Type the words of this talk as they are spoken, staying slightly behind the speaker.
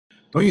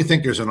Don't you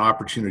think there's an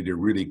opportunity to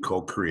really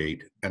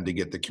co-create and to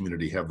get the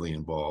community heavily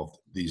involved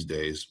these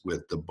days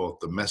with both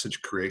the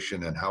message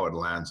creation and how it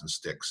lands and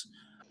sticks?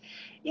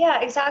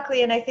 Yeah,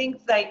 exactly. And I think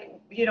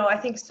I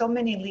think so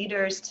many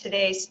leaders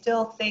today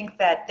still think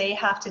that they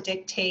have to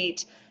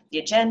dictate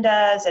the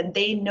agendas and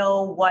they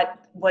know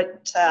what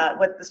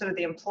the sort of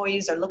the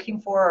employees are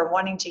looking for or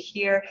wanting to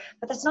hear,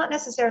 but that's not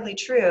necessarily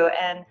true.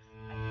 And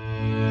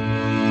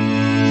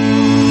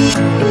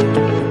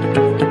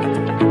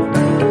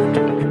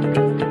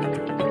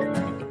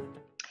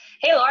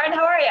hey, Lauren,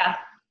 how are you?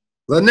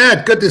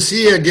 Lynette, good to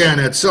see you again.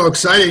 It's so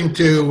exciting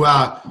to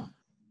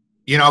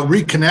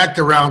reconnect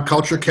around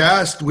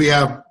CultureCast. We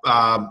have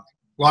a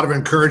lot of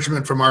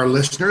encouragement from our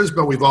listeners,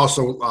 but we've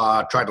also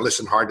tried to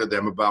listen hard to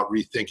them about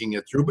rethinking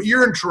it through. But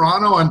you're in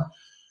Toronto, and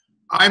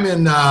I'm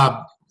in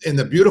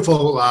the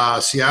beautiful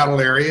Seattle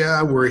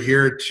area. We're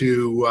here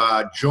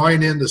to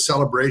join in the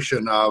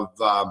celebration of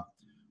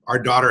our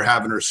daughter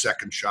having her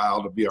second child.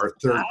 It'll be our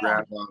third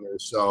granddaughter.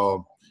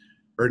 So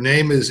her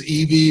name is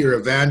Evie or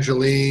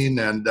Evangeline,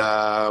 and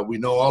we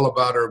know all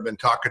about her. I've been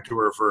talking to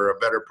her for a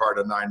better part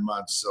of 9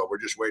 months, so we're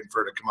just waiting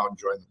for her to come out and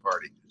join the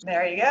party.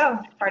 There you go.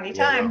 Party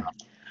time.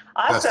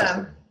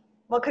 Awesome.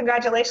 Well,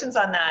 congratulations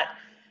on that.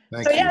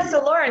 Thank you.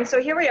 So Lauren,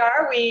 so here we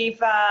are. We've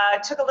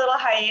took a little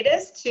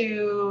hiatus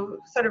to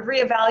sort of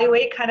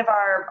reevaluate kind of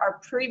our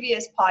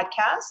previous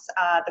podcast,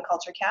 the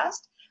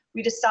CultureCast.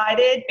 We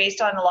decided,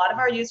 based on a lot of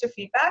our user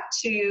feedback,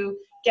 to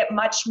get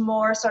much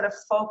more sort of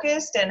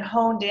focused and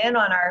honed in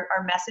on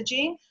our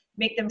messaging,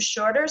 make them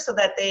shorter so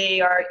that they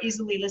are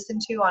easily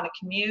listened to on a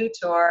commute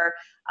or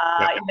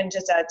even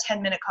just a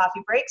 10-minute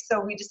coffee break. So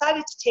we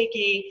decided to take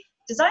a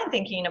design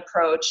thinking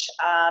approach,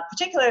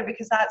 particularly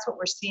because that's what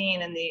we're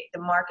seeing in the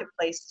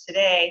marketplace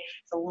today.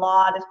 A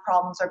lot of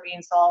problems are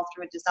being solved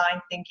through a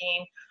design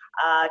thinking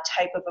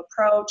type of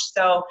approach.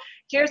 So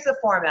here's the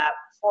format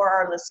for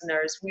our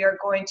listeners. We are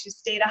going to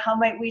state a how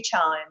might we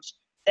challenge.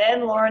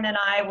 Then Lauren and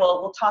I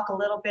will talk a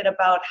little bit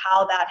about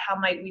how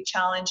might we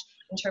challenge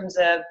in terms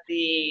of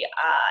the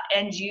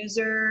end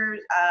user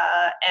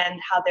and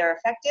how they're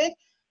affected.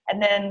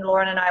 And then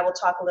Lauren and I will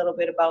talk a little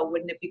bit about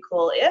wouldn't it be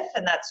cool if,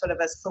 and that's sort of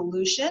a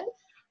solution,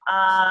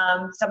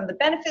 some of the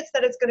benefits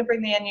that it's going to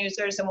bring the end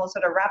users, and we'll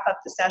sort of wrap up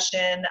the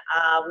session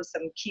with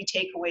some key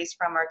takeaways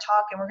from our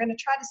talk. And we're going to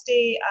try to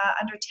stay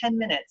under 10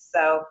 minutes.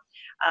 So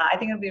I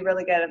think it'll be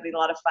really good. It'll be a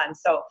lot of fun.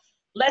 So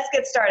let's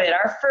get started.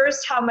 Our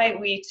first how might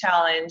we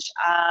challenge.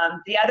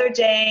 The other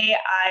day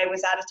I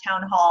was at a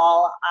town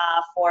hall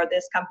for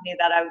this company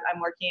that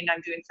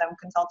I'm doing some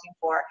consulting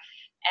for.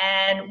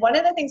 And one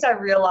of the things I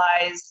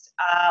realized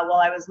while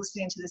I was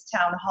listening to this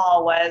town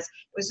hall was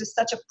it was just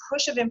such a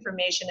push of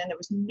information and there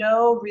was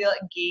no real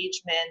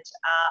engagement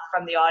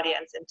from the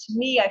audience. And to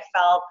me, I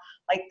felt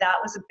like that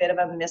was a bit of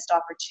a missed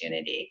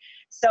opportunity.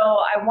 So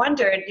I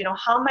wondered,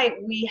 how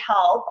might we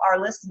help our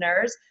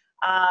listeners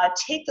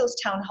take those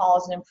town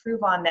halls and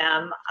improve on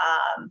them,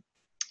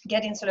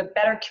 getting sort of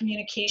better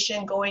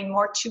communication, going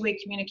more two-way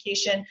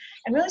communication,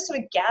 and really sort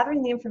of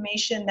gathering the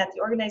information that the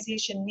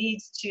organization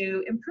needs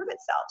to improve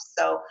itself.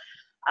 So,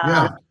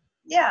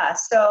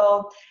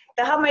 so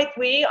the how might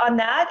we on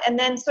that, and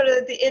then sort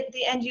of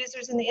the end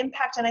users and the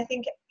impact. And I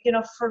think,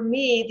 for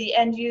me, the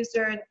end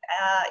user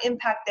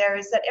impact there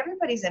is that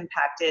everybody's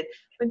impacted.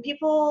 When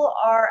people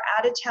are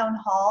at a town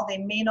hall, they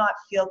may not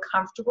feel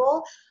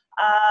comfortable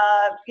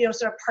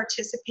sort of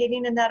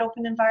participating in that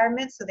open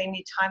environment, so they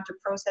need time to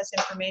process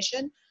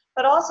information.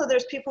 But also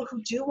there's people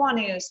who do want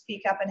to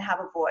speak up and have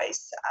a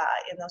voice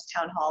in those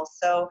town halls.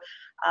 So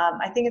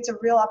I think it's a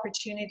real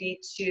opportunity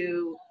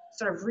to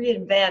sort of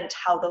reinvent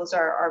how those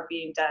are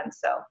being done.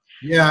 So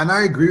yeah, and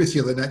I agree with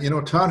you,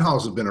 Lynette. Town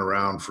halls have been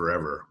around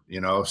forever,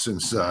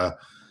 since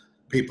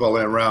people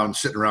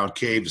sitting around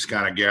caves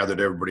kind of gathered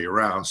everybody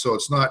around. So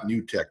it's not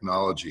new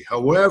technology.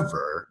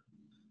 However,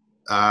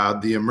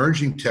 the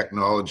emerging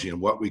technology and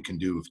what we can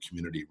do with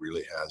community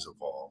really has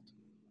evolved.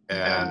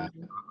 And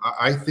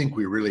I think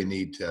we really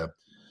need to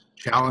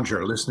challenge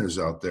our listeners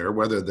out there,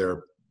 whether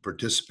they're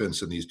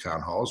participants in these town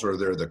halls or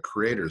they're the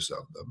creators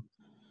of them,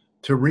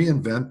 to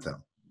reinvent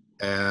them.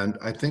 And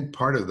I think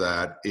part of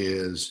that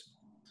is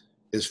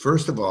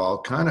first of all,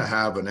 kind of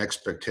have an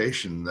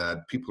expectation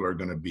that people are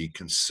going to be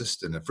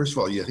consistent. And first of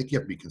all, I think you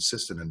have to be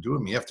consistent in doing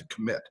them. You have to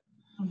commit.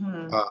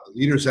 Mm-hmm.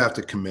 Leaders have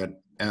to commit,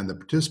 and the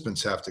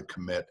participants have to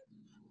commit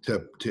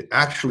to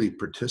actually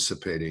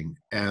participating.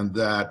 And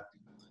that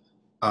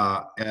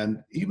and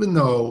even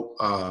though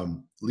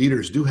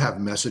leaders do have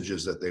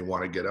messages that they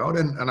want to get out,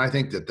 and I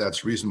think that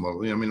that's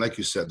reasonable. Like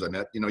you said,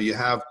 Lynette, you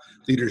have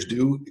leaders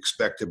do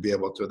expect to be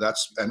able to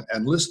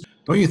and listen.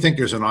 Don't you think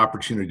there's an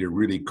opportunity to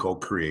really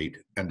co-create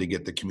and to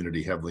get the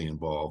community heavily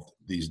involved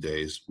these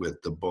days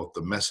with both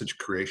the message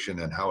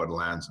creation and how it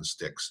lands and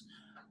sticks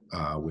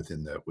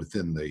within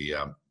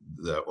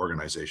the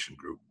organization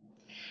group?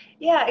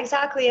 Yeah,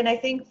 exactly. And I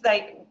think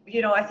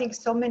I think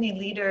so many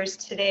leaders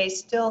today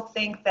still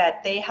think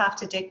that they have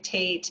to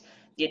dictate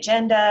the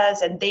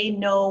agendas and they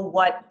know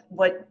what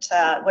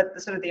the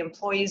sort of the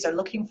employees are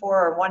looking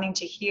for or wanting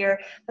to hear,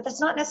 but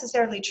that's not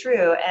necessarily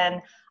true.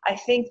 And I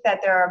think that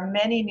there are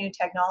many new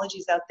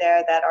technologies out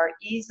there that are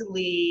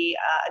easily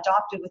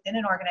adopted within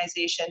an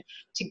organization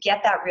to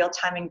get that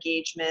real-time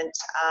engagement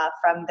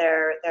from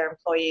their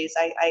employees.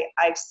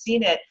 I've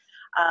seen it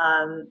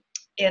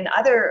in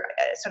other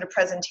sort of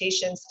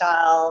presentation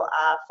style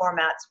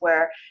formats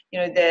where, you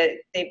know,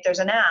 there's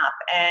an app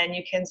and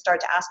you can start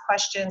to ask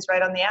questions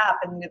right on the app,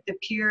 and the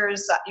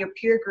peers, your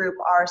peer group,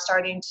 are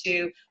starting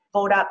to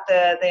vote up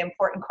the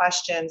important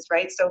questions,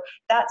 right? So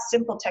that's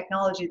simple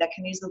technology that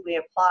can easily be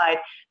applied.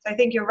 So I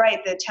think you're right,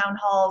 the town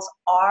halls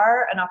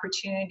are an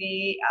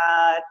opportunity.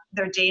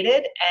 They're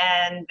dated,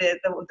 and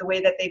the way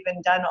that they've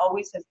been done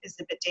always is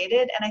a bit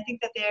dated, and I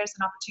think that there's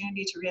an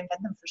opportunity to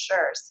reinvent them for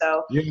sure.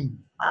 So Yeah.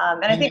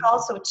 and I think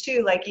also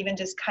too, like even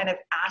just kind of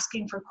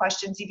asking for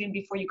questions even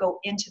before you go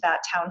into that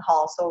town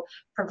hall. So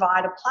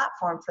provide a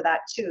platform for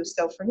that too.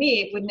 So for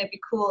me, wouldn't it be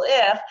cool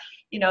if,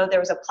 you know, there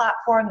was a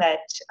platform that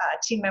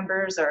team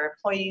members or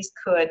employees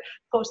could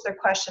post their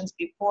questions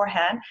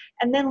beforehand,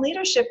 and then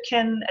leadership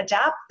can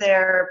adapt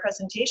their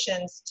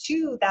presentations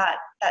to that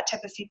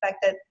type of feedback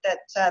that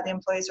the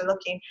employees are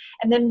looking,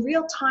 and then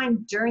real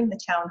time during the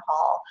town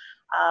hall.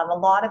 A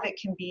lot of it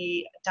can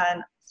be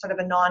done sort of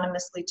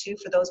anonymously too,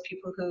 for those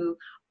people who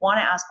want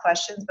to ask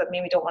questions but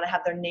maybe don't want to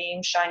have their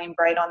name shining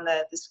bright on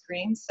the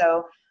screen.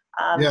 So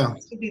Yeah.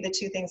 these would be the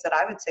two things that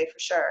I would say for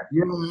sure.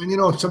 You know, and you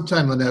know,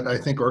 sometimes, Lynette, I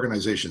think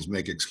organizations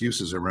make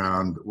excuses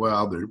around,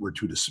 well, we're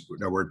too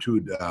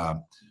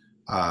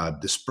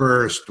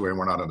dispersed, where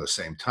we're not on the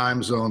same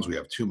time zones, we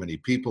have too many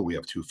people, we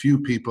have too few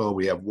people,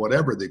 we have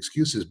whatever the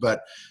excuses.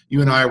 But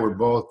you and I were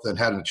both and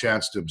had a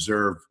chance to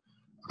observe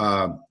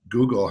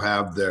Google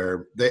have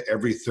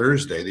every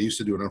Thursday. They used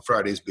to do it on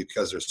Fridays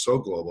because they're so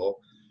global.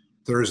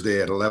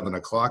 Thursday at 11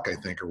 o'clock, I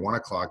think, or 1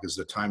 o'clock is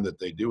the time that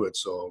they do it.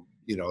 So,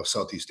 you know,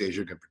 Southeast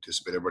Asia can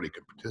participate, everybody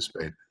can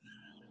participate.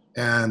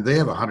 And they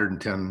have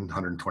 110,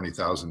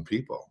 120,000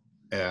 people.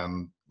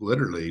 And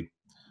literally,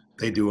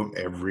 they do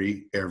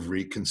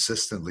them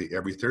consistently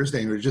every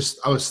Thursday. And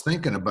I was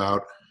thinking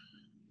about,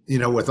 you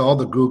know, with all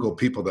the Google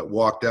people that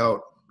walked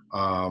out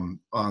on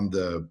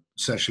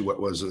essentially what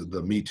was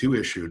the Me Too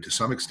issue to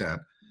some extent,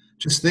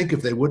 just think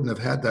if they wouldn't have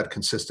had that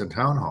consistent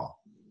town hall.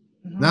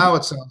 Mm-hmm. Now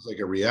it sounds like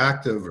a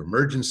reactive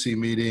emergency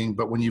meeting,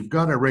 but when you've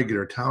got a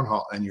regular town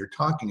hall and you're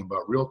talking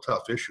about real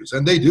tough issues,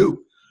 and they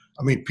do,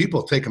 I mean,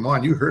 people take them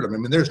on, you heard them. I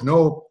mean,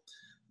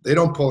 they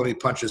don't pull any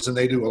punches, and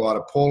they do a lot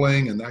of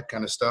polling and that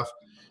kind of stuff.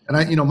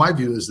 And you know, my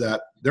view is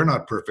that they're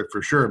not perfect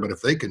for sure, but if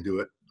they can do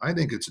it, I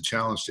think it's a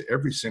challenge to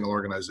every single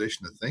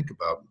organization to think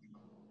about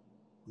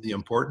the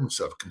importance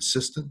of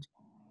consistent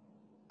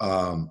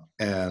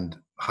and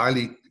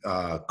highly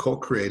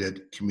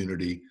co-created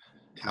community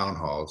town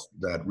halls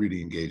that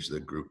really engage the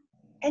group.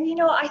 And you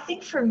know, I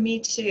think for me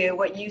too,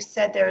 what you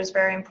said there is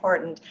very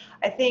important.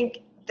 I think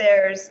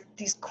there's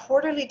these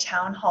quarterly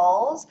town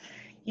halls.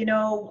 You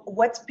know,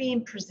 what's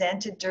being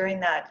presented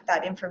during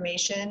that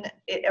information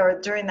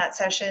or during that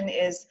session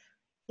is,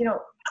 you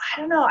know, I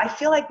don't know. I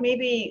feel like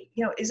maybe,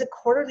 you know, is a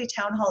quarterly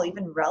town hall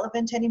even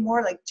relevant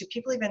anymore? Like, do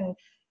people even,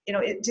 you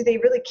know, do they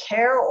really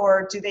care,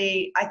 or do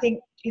they? I think,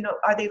 you know,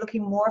 are they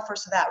looking more for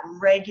that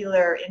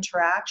regular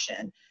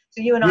interaction?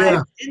 So you and I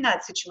have been in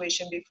that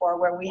situation before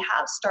where we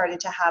have started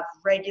to have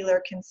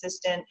regular,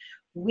 consistent,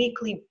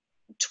 weekly,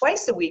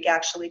 twice a week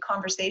actually,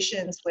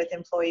 conversations with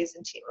employees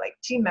and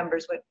team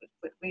members, what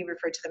we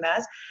refer to them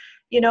as,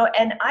 you know,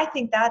 and I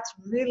think that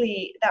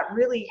really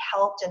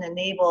helped and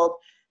enabled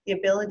the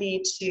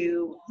ability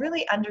to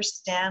really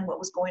understand what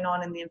was going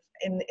on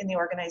in the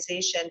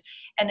organization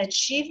and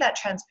achieve that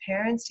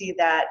transparency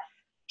that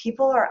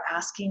people are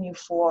asking you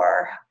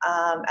for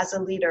as a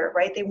leader,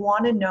 right? They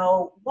want to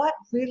know what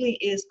really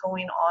is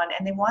going on,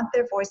 and they want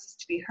their voices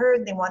to be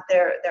heard. They want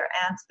their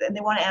answers, and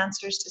they want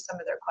answers to some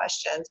of their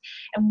questions.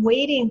 And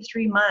waiting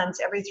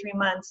every 3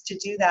 months to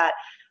do that,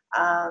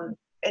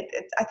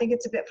 I think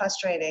it's a bit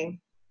frustrating.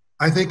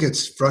 I think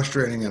it's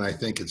frustrating, and I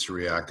think it's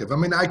reactive. I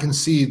mean, I can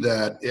see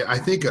that. I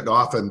think it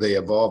often they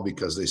evolve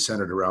because they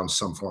centered around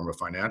some form of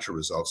financial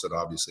results that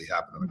obviously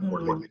happen on a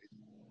quarterly meeting.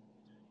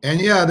 And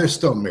yeah, there's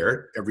still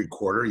merit every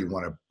quarter. You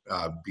want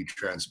to be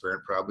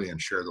transparent probably and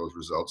share those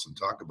results and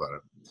talk about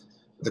it.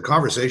 The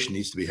conversation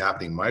needs to be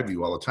happening, in my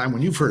view, all the time.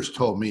 When you first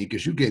told me,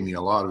 because you gave me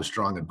a lot of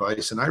strong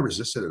advice, and I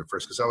resisted it at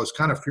first because I was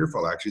kind of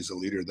fearful actually as a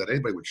leader that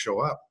anybody would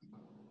show up.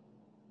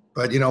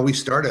 But, you know, we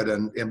started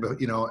and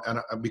you know, and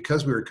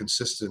because we were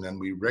consistent and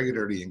we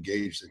regularly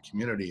engaged the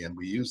community and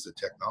we used the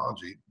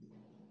technology,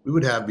 we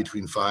would have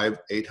between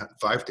 5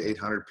 to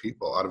 800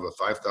 people out of a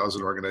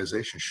 5,000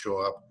 organization show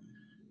up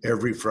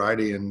every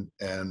Friday and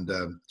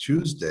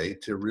Tuesday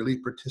to really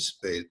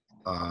participate,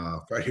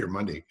 Friday or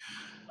Monday,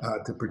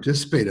 to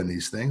participate in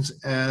these things.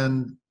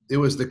 And it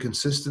was the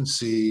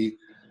consistency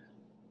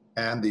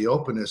and the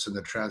openness and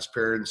the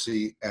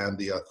transparency and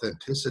the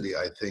authenticity,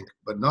 I think,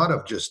 but not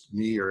of just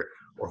me or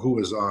who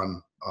was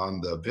on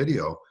the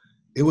video.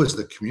 It was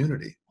the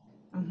community.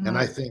 Mm-hmm. And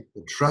I think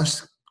the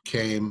trust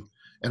came,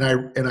 and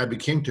I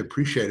became to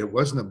appreciate it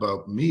wasn't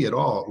about me at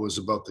all. It was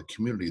about the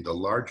community, the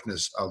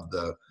largeness of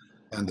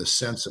and the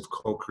sense of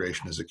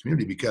co-creation as a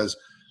community. Because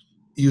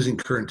using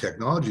current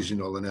technologies, you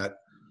know, Lynette,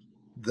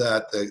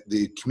 that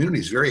the community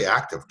is very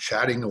active,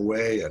 chatting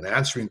away and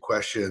answering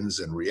questions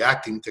and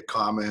reacting to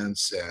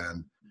comments,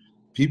 and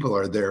people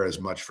are there as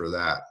much for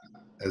that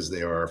as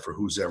they are for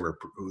who's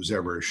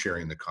ever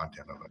sharing the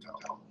content of it.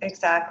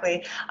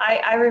 Exactly.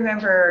 I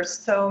remember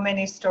so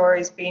many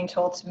stories being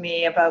told to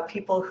me about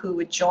people who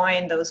would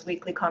join those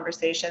weekly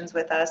conversations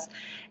with us,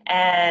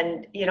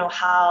 and you know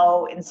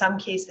how in some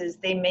cases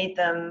they made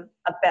them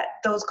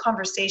those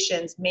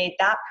conversations made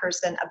that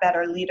person a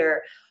better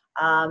leader.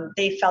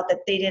 They felt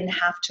that they didn't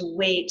have to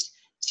wait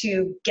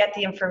to get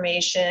the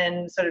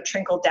information sort of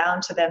trickle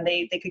down to them.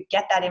 They could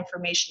get that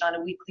information on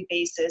a weekly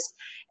basis.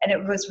 And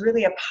it was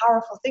really a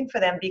powerful thing for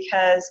them,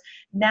 because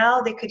now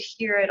they could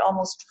hear it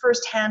almost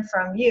firsthand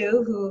from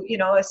you, who, you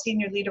know, a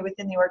senior leader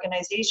within the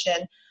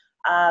organization,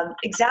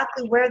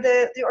 exactly where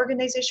the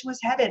organization was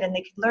headed. And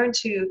they could learn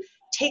to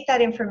take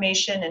that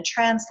information and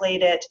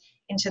translate it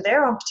into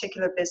their own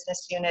particular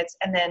business units,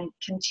 and then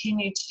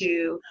continue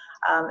to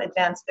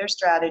advance their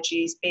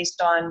strategies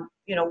based on,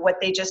 you know, what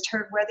they just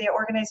heard where the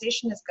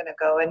organization is going to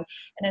go. And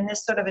in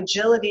this sort of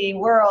agility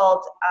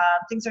world,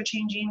 things are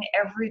changing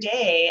every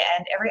day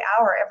and every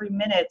hour, every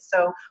minute.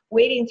 So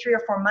waiting 3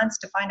 or 4 months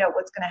to find out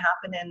what's going to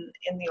happen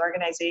in the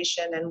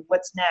organization and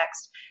what's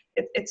next,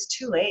 it's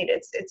too late.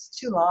 It's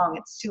too long.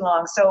 It's too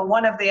long. So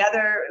one of the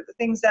other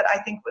things that I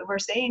think we're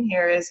saying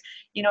here is,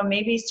 you know,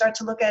 maybe start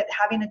to look at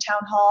having a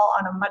town hall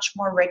on a much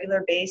more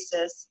regular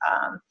basis.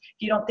 If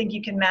you don't think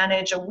you can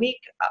manage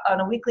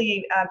on a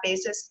weekly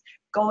basis,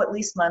 go at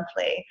least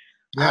monthly.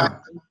 Yeah.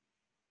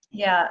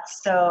 Yeah.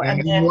 So,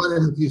 and then,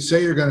 if you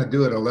say you're going to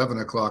do it 11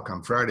 o'clock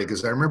on Friday,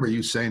 because I remember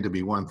you saying to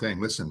me one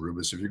thing, listen,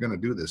 Rubis, if you're going to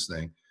do this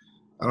thing,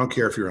 I don't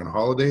care if you're on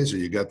holidays or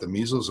you got the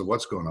measles or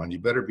what's going on, you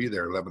better be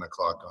there 11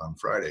 o'clock on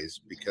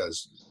Fridays,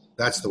 because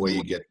that's the way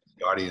you get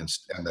the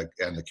audience and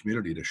the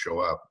community to show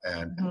up.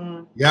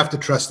 And you have to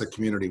trust the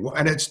community.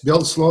 And it's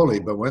built slowly,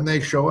 but when they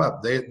show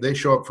up, they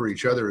show up for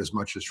each other as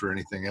much as for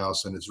anything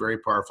else. And it's very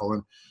powerful.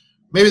 And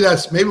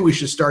maybe we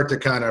should start to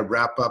kind of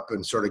wrap up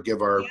and sort of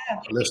give our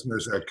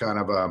listeners a kind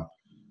of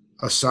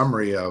a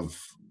summary of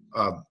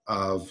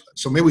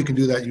so maybe we can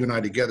do that, you and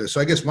I together.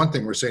 So I guess one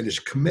thing we're saying is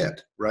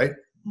commit, right?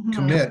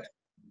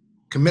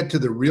 Commit to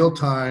the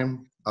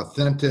real-time,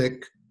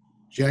 authentic,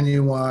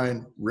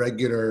 genuine,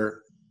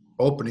 regular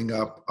opening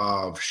up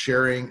of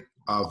sharing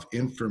of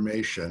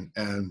information.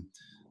 And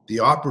the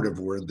operative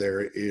word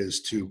there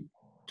is to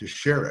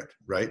share it,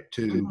 right?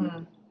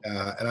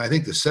 And I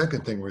think the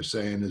second thing we're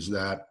saying is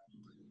that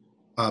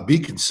be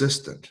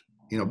consistent.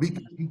 You know,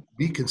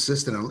 be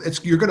consistent.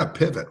 You're going to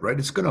pivot, right?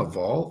 It's going to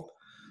evolve,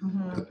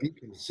 but be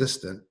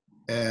consistent.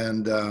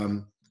 And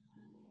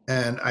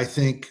I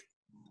think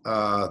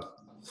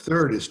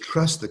third is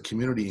trust the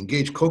community,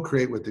 engage,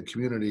 co-create with the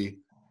community,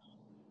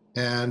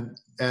 and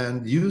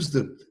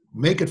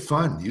make it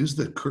fun. Use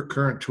the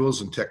current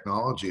tools and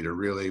technology to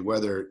really,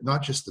 whether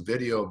not just the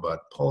video, but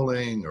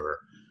polling or,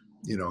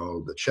 you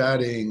know, the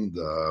chatting,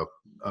 the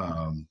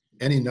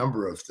any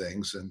number of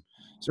things. And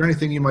is there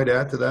anything you might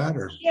add to that?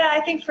 Or yeah,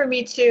 I think for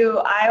me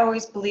too, I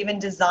always believe in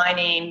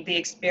designing the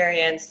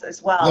experience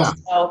as well. Yeah.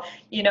 So,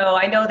 you know,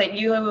 I know that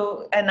you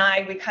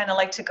and we kind of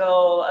like to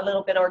go a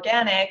little bit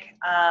organic,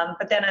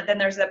 but then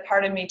there's that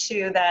part of me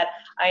too that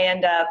I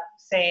end up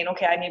saying,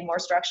 okay, I need more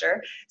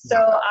structure. So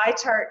I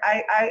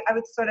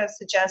would sort of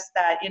suggest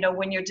that, you know,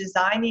 when you're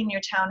designing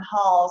your town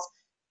halls,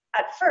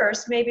 at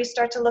first, maybe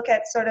start to look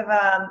at sort of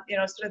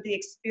the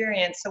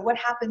experience. So what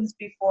happens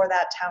before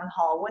that town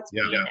hall? What's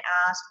being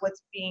asked?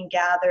 What's being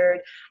gathered?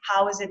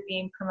 How is it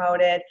being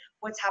promoted?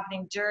 What's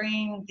happening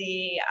during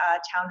the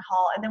town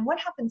hall? And then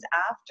what happens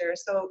after?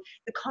 So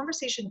the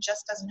conversation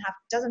just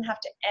doesn't have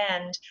to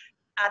end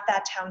at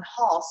that town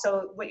hall.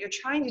 So what you're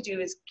trying to do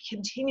is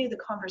continue the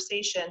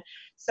conversation.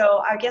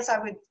 So I guess I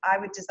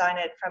would design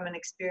it from an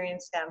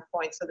experience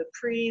standpoint. So the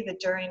pre, the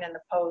during, and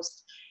the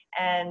post.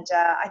 And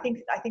I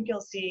think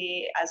you'll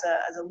see as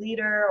a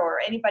leader or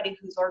anybody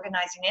who's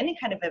organizing any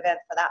kind of event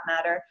for that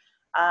matter,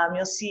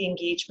 you'll see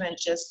engagement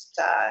just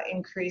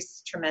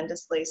increase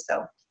tremendously.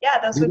 So yeah,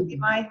 those would be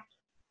my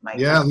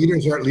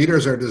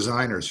leaders are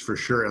designers for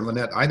sure. And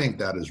Lynette, I think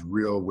that is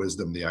real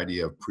wisdom, the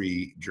idea of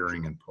pre,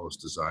 during, and post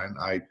design.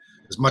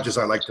 As much as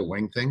I like to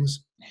wing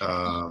things,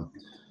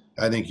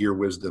 I think your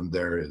wisdom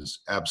there is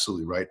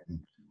absolutely right.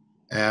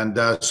 And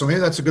so maybe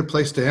that's a good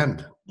place to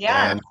end.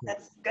 Yeah,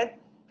 that's good.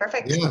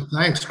 Perfect. Yeah,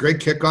 thanks. Great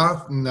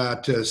kickoff and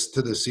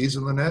to the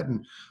season, Lynette.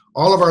 And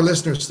all of our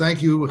listeners,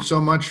 thank you so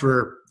much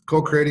for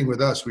co-creating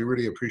with us. We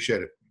really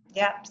appreciate it.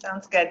 Yeah,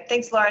 sounds good.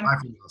 Thanks, Lorne. Bye.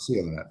 See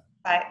you, Lynette.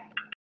 Bye.